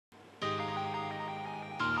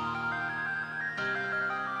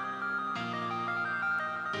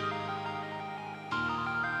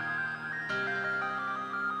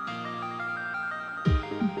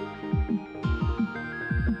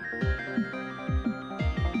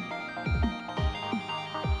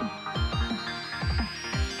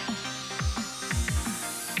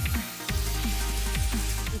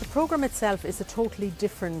programme itself is a totally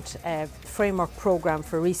different framework programme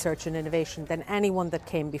for research and innovation than any one that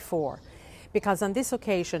came before. Because on this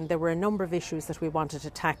occasion there were a number of issues that we wanted to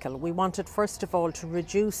tackle. We wanted first of all to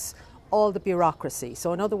reduce all the bureaucracy.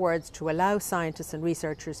 So in other words, to allow scientists and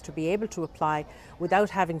researchers to be able to apply without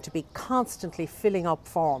having to be constantly filling up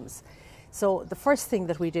forms. So the first thing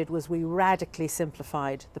that we did was we radically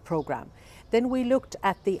simplified the programme. Then we looked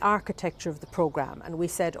at the architecture of the programme and we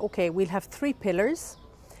said, okay, we'll have 3 pillars.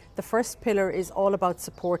 The first pillar is all about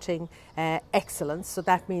supporting excellence, so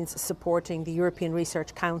that means supporting the European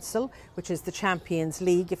Research Council, which is the Champions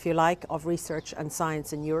League, if you like, of research and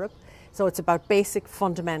science in Europe. So it's about basic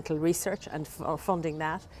fundamental research and funding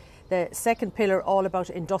that. The second pillar, all about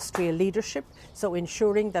industrial leadership, so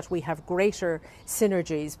ensuring that we have greater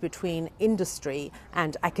synergies between industry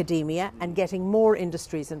and academia and getting more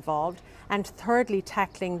industries involved. And thirdly,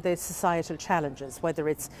 tackling the societal challenges, whether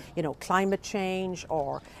it's climate change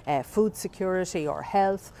or food security or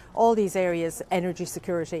health, all these areas, energy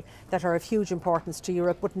security, that are of huge importance to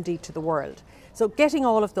Europe, but indeed to the world. So getting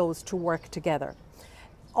all of those to work together.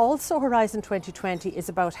 Also, Horizon 2020 is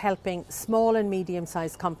about helping small and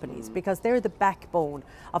medium-sized companies because they're the backbone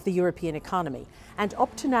of the European economy. And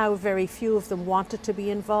up to now, very few of them wanted to be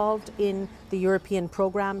involved in the European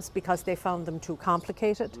programmes because they found them too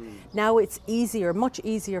complicated. Now it's easier, much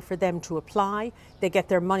easier for them to apply. They get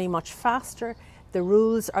their money much faster. The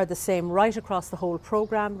rules are the same right across the whole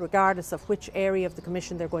programme, regardless of which area of the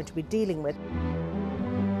Commission they're going to be dealing with.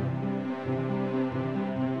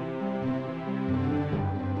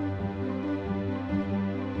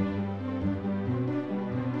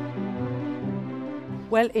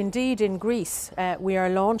 Well, indeed, in Greece, we are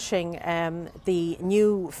launching the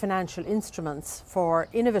new financial instruments for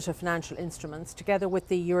innovative financial instruments together with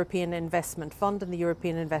the European Investment Fund and the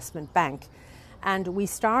European Investment Bank. And we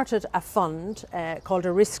started a fund called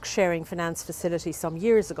a risk-sharing finance facility some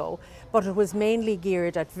years ago, but it was mainly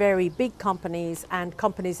geared at very big companies and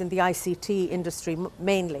companies in the ICT industry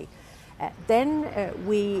mainly. Then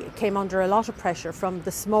we came under a lot of pressure from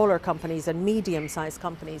the smaller companies and medium-sized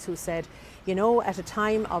companies who said, at a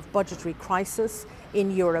time of budgetary crisis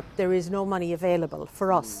in Europe, there is no money available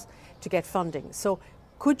for us to get funding. So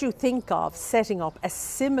could you think of setting up a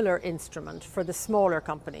similar instrument for the smaller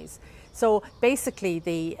companies? So basically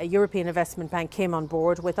the European Investment Bank came on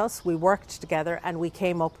board with us, we worked together and we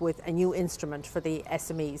came up with a new instrument for the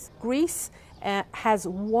SMEs. Greece has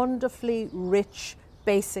wonderfully rich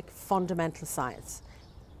basic fundamental science,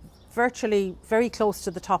 virtually very close to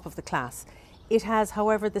the top of the class. It has,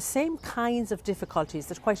 however, the same kinds of difficulties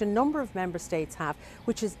that quite a number of member states have,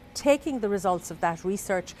 which is taking the results of that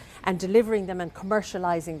research and delivering them and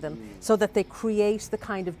commercialising them so that they create the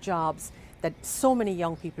kind of jobs that so many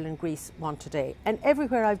young people in Greece want today. And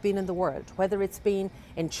everywhere I've been in the world, whether it's been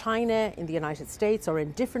in China, in the United States or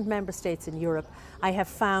in different member states in Europe, I have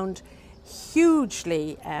found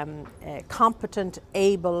hugely competent,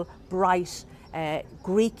 able, bright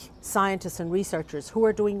Greek scientists and researchers who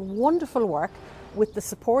are doing wonderful work with the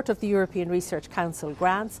support of the European Research Council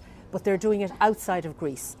grants, but they're doing it outside of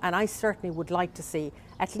Greece. And I certainly would like to see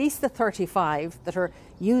at least the 35 that are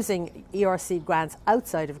using ERC grants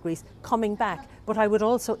outside of Greece coming back. But I would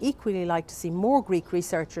also equally like to see more Greek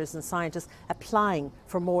researchers and scientists applying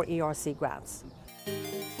for more ERC grants.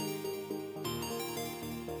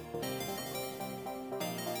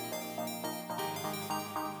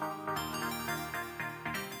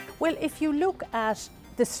 Well, if you look at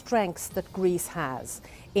the strengths that Greece has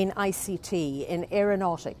in ICT, in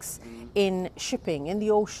aeronautics, in shipping, in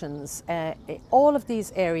the oceans, all of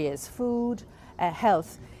these areas, food,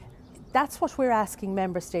 health, that's what we're asking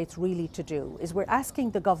member states really to do, is we're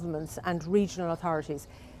asking the governments and regional authorities,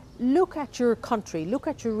 look at your country, look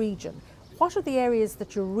at your region. What are the areas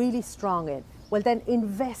that you're really strong in? Well, then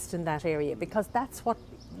invest in that area, because that's what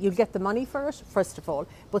you'll get the money for it, first of all,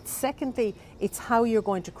 but secondly, it's how you're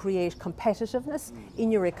going to create competitiveness in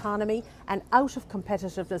your economy, and out of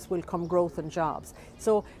competitiveness will come growth and jobs.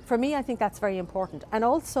 So for me, I think that's very important. And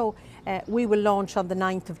also, we will launch on the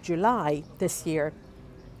 9th of July this year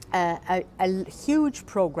a huge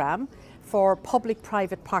programme for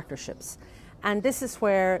public-private partnerships. And this is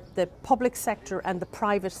where the public sector and the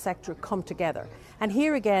private sector come together. And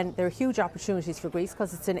here again, there are huge opportunities for Greece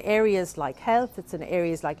because it's in areas like health, it's in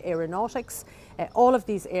areas like aeronautics, all of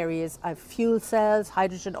these areas of fuel cells,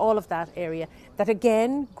 hydrogen, all of that area that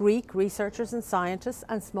again, Greek researchers and scientists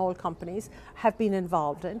and small companies have been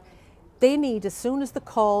involved in. They need, as soon as the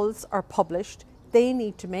calls are published, they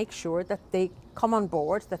need to make sure that they come on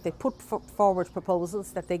board, that they put forward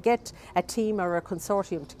proposals, that they get a team or a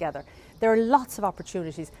consortium together. There are lots of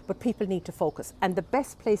opportunities, but people need to focus. And the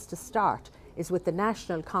best place to start is with the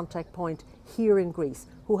national contact point here in Greece,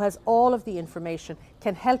 who has all of the information,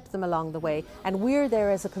 can help them along the way, and we're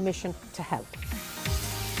there as a Commission to help.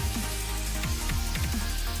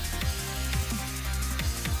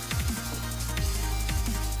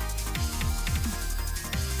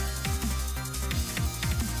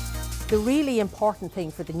 The really important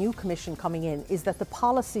thing for the new Commission coming in is that the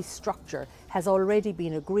policy structure has already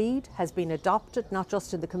been agreed, has been adopted, not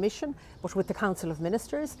just in the Commission, but with the Council of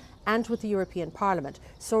Ministers and with the European Parliament.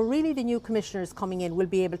 So really the new Commissioners coming in will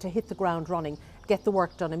be able to hit the ground running, get the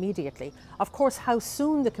work done immediately. Of course, how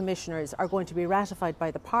soon the Commissioners are going to be ratified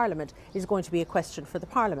by the Parliament is going to be a question for the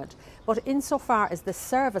Parliament. But insofar as the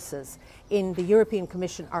services in the European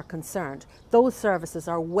Commission are concerned, those services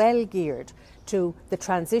are well geared to the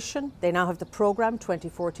transition. They now have the programme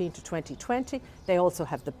 2014 to 2020. They also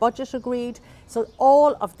have the budget agreed. So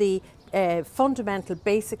all of the fundamental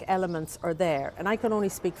basic elements are there. And I can only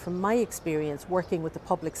speak from my experience working with the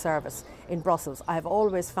public service in Brussels. I have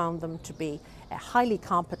always found them to be highly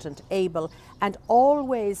competent, able, and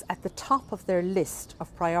always at the top of their list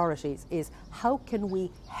of priorities is how can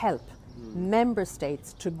we help member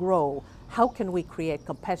states to grow? How can we create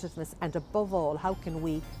competitiveness? And above all, how can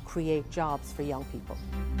we create jobs for young people?